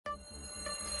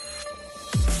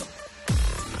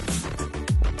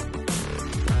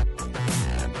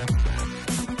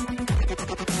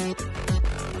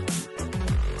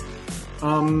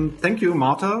Thank you,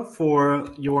 Marta, for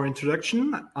your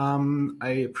introduction.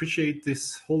 I appreciate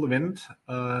this whole event.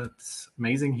 It's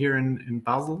amazing here in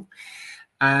Basel.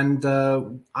 And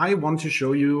I want to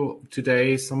show you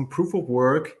today some proof of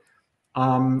work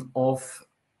of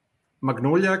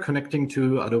Magnolia connecting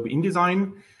to Adobe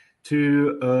InDesign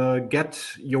to get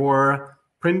your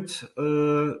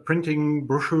printing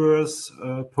brochures,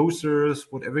 posters,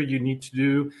 whatever you need to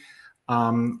do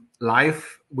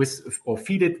live with or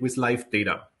feed it with live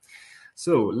data.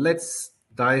 So let's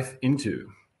dive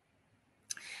into.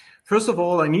 First of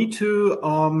all, I need to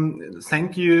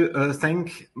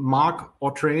thank Marc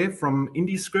Autrey from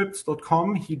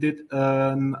indiescripts.com. He did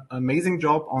an amazing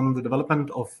job on the development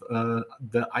of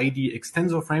the ID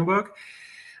extensor framework.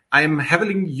 I'm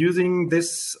heavily using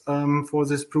this for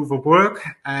this proof of work,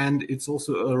 and it's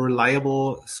also a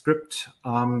reliable script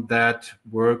that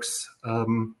works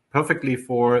perfectly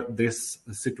for these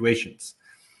situations.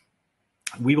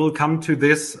 We will come to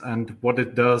this and what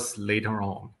it does later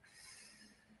on.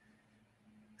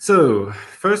 So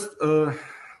first,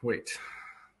 wait,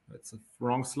 that's the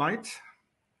wrong slide.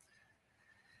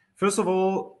 First of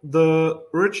all, the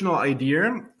original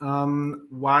idea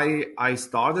why I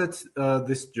started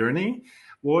this journey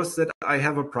was that I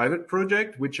have a private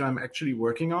project which I'm actually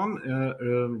working on,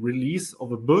 a release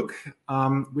of a book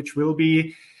which will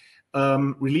be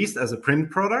released as a print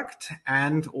product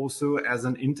and also as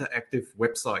an interactive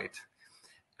website.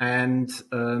 And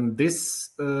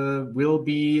this will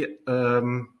be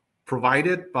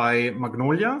provided by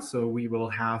Magnolia. So we will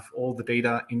have all the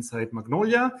data inside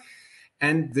Magnolia.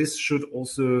 And this should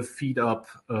also feed up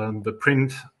the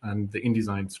print and the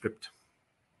InDesign script.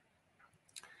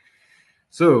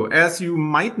 So as you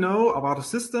might know, Avado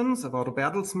Systems, Avado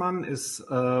Bertelsmann is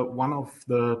one of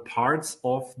the parts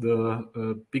of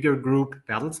the bigger group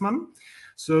Bertelsmann.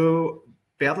 So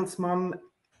Bertelsmann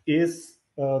is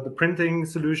the printing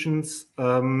solutions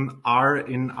are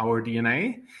in our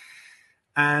DNA.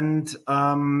 And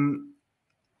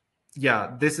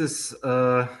yeah, this is,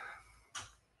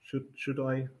 should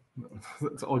I?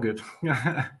 It's all good.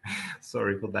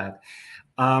 Sorry for that.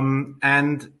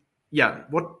 And yeah,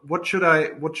 what should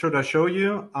I show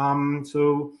you?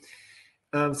 So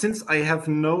since I have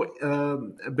no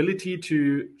ability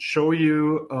to show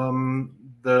you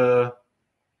the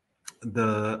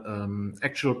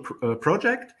actual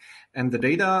project and the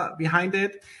data behind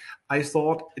it, I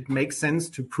thought it makes sense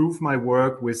to prove my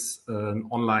work with an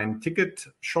online ticket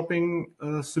shopping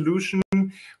solution,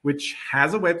 which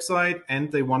has a website,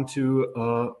 and they want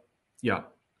to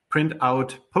print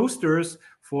out posters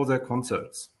for their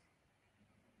concerts.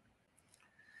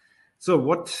 So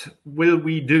what will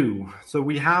we do? So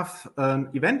we have an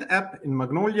event app in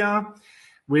Magnolia,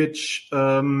 which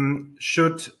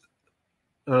should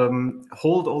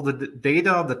hold all the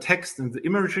data, the text, and the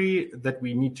imagery that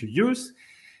we need to use.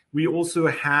 We also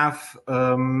have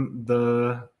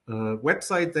the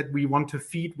website that we want to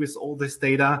feed with all this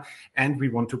data, and we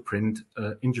want to print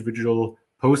individual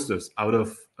posters out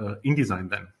of InDesign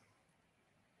then.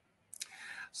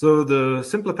 So the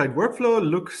simplified workflow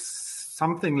looks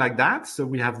something like that. So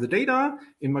we have the data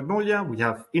in Magnolia, we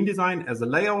have InDesign as a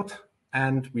layout,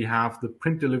 and we have the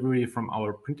print delivery from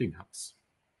our printing hubs.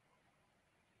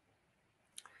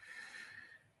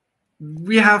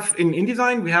 We have in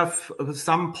InDesign, we have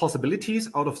some possibilities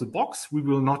out of the box. We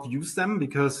will not use them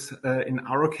because in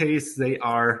our case, they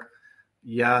are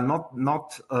not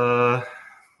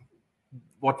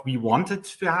what we wanted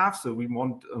to have. So we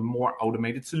want a more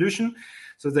automated solution.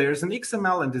 So there's an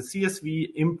XML and a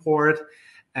CSV import,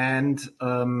 and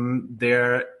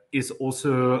there is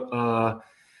also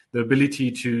the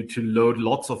ability to load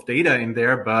lots of data in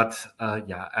there. But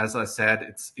as I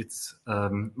said, it's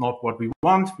not what we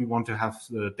want. We want to have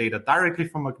the data directly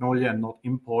from Magnolia and not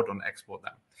import and export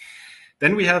them.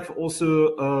 Then we have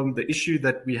also the issue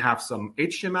that we have some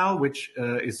HTML, which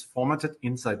is formatted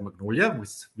inside Magnolia with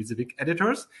specific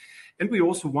editors. And we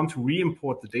also want to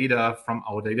re-import the data from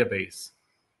our database.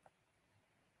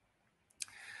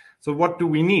 So what do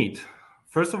we need?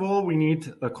 First of all, we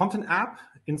need a content app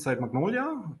inside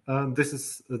Magnolia. This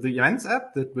is the events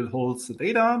app that will hold the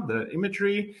data, the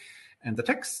imagery, and the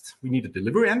text. We need a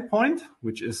delivery endpoint,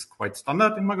 which is quite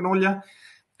standard in Magnolia.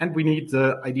 And we need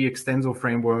the ID extensor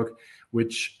framework,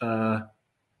 which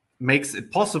makes it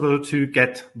possible to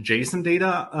get JSON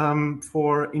data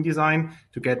for InDesign,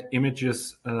 to get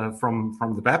images from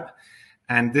the web.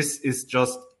 And this is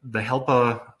just the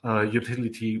helper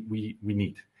utility we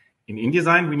need. In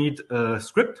InDesign, we need a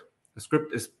script. The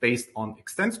script is based on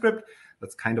ExtendScript.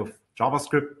 That's kind of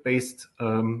JavaScript-based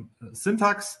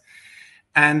syntax.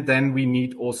 And then we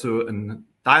need also an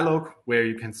dialog where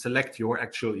you can select your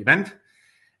actual event,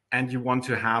 and you want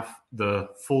to have the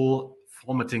full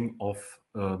formatting of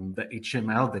the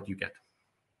HTML that you get.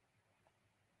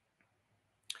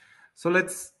 So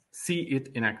let's see it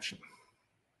in action.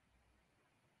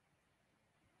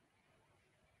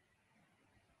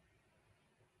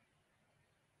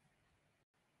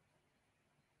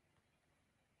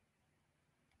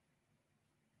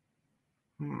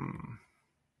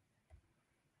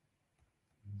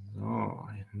 So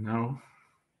now,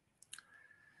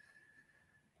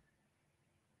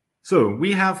 so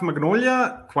we have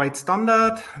Magnolia, quite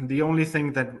standard. The only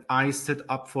thing that I set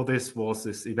up for this was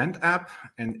this event app,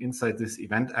 and inside this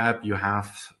event app you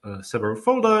have several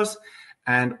folders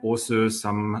and also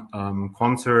some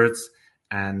concerts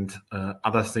and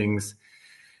other things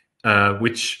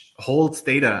which holds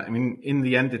data. I mean, in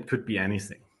the end, it could be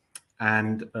anything.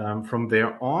 And from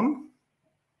there on,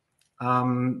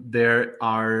 there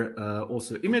are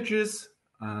also images,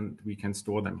 and we can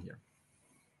store them here.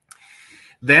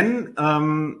 Then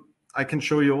I can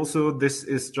show you also, this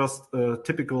is just a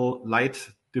typical light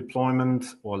deployment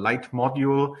or light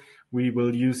module we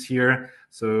will use here.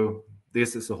 So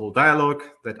this is a whole dialog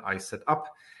that I set up.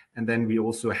 And then we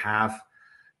also have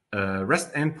a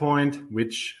REST endpoint,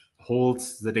 which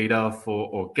holds the data for,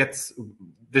 or gets,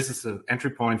 this is an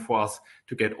entry point for us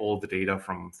to get all the data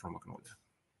from Magnolia.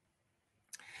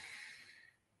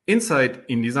 Inside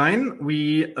InDesign,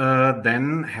 we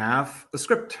then have a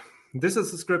script. This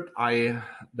is a script I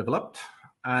developed,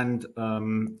 and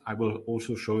I will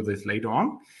also show this later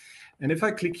on. And if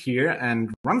I click here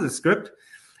and run the script,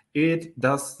 it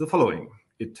does the following.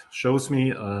 It shows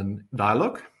me a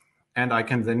dialog, and I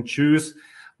can then choose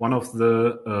one of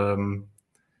the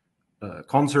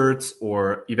concerts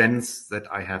or events that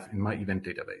I have in my event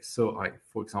database. So I,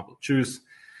 for example, choose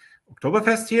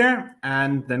Oktoberfest here,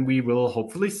 and then we will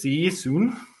hopefully see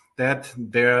soon that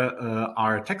there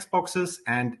are text boxes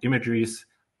and imageries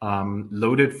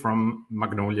loaded from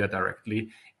Magnolia directly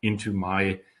into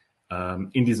my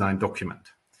InDesign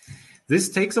document. This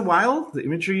takes a while, the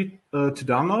imagery to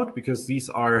download, because these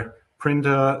are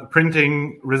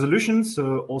printing resolutions,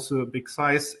 so also big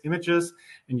size images.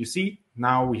 And you see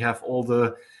now we have all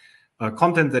the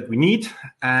content that we need,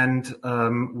 and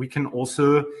we can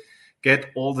also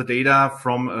get all the data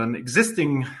from an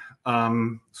existing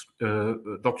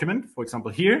document. For example,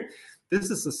 here,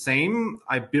 this is the same.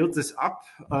 I built this up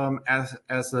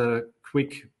as a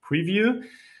quick preview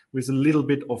with a little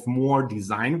bit of more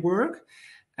design work.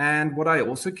 And what I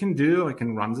also can do, I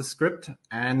can run the script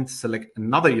and select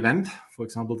another event, for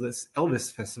example, this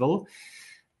Elvis Festival.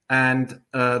 And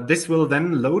this will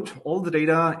then load all the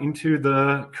data into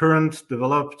the current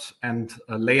developed and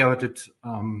layouted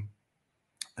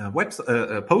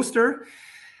poster.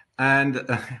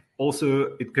 And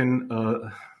also it can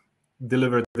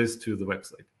deliver this to the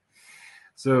website.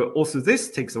 So also this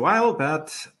takes a while,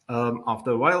 but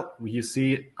after a while, you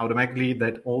see automatically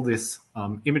that all this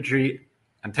imagery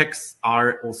and text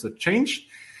are also changed.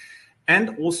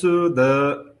 And also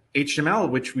the HTML,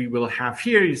 which we will have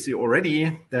here, you see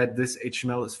already that this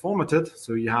HTML is formatted.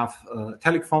 So you have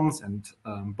italic fonts and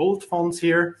bold fonts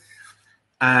here.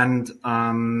 And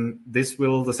this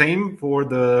will the same for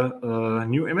the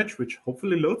new image, which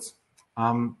hopefully loads.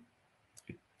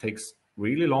 It takes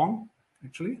really long,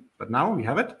 actually, but now we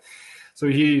have it. So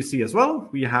here you see as well,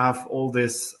 we have all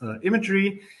this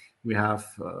imagery, we have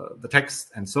the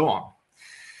text and so on.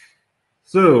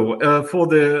 So for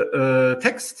the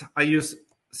text, I use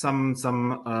some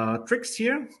tricks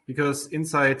here, because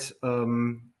inside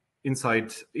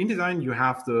InDesign, you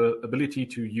have the ability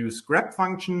to use grep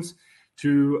functions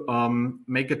to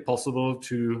make it possible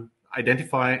to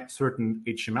identify certain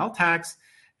HTML tags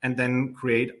and then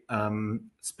create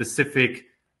specific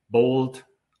bold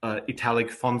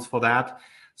italic fonts for that.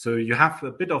 So you have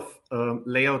a bit of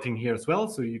layouting here as well,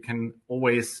 so you can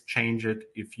always change it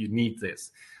if you need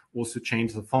this. Also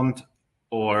change the font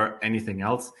or anything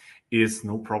else is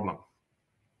no problem.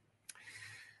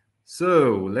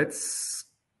 So let's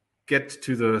get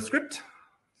to the script.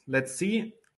 Let's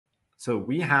see. So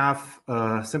we have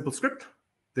a simple script.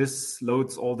 This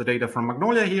loads all the data from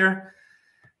Magnolia here.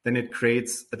 Then it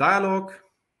creates a dialog.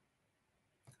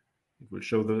 It will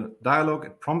show the dialog.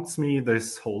 It prompts me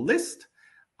this whole list.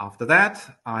 After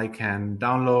that, I can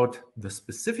download the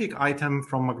specific item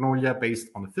from Magnolia based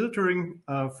on the filtering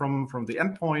from the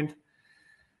endpoint.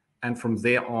 And from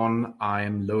there on,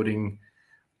 I'm loading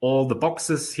all the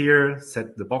boxes here,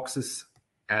 set the boxes,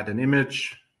 add an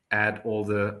image, add all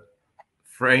the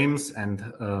frames and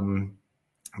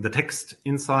the text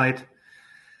inside.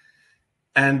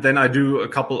 And then I do a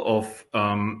couple of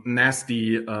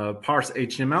nasty parse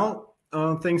HTML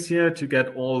things here to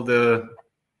get all the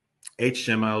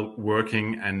HTML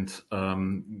working and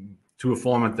to a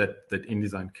format that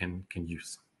InDesign can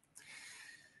use.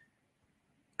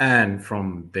 And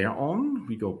from there on,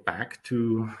 we go back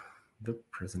to the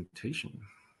presentation.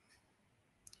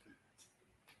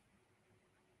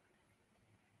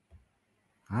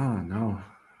 No.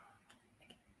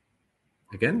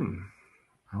 Again.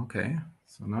 Okay.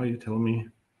 So now you tell me,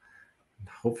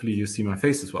 hopefully you see my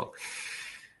face as well.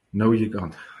 No, you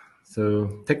don't.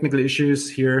 So technical issues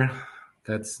here.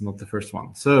 That's not the first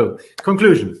one. So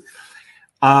conclusion.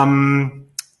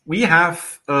 We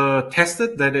have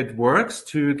tested that it works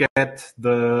to get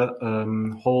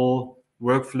the whole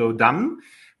workflow done.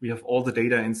 We have all the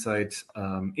data inside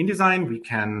InDesign. We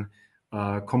can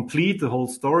complete the whole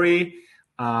story.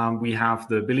 We have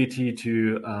the ability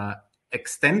to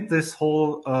extend this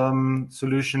whole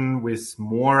solution with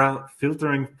more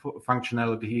filtering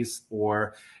functionalities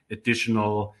or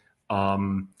additional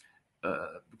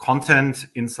content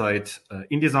inside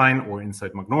InDesign or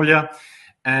inside Magnolia.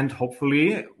 And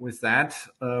hopefully with that,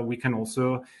 we can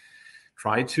also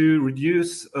try to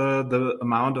reduce the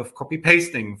amount of copy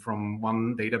pasting from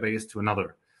one database to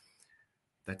another.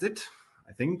 That's it,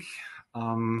 I think.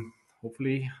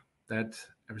 Hopefully that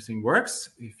everything works.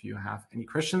 If you have any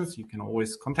questions, you can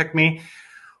always contact me,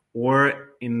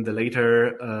 or in the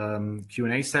later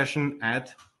Q&A session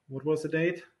at, what was the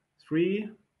date? 3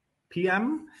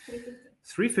 p.m.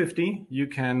 3:50. You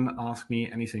can ask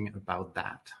me anything about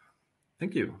that.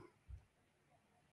 Thank you.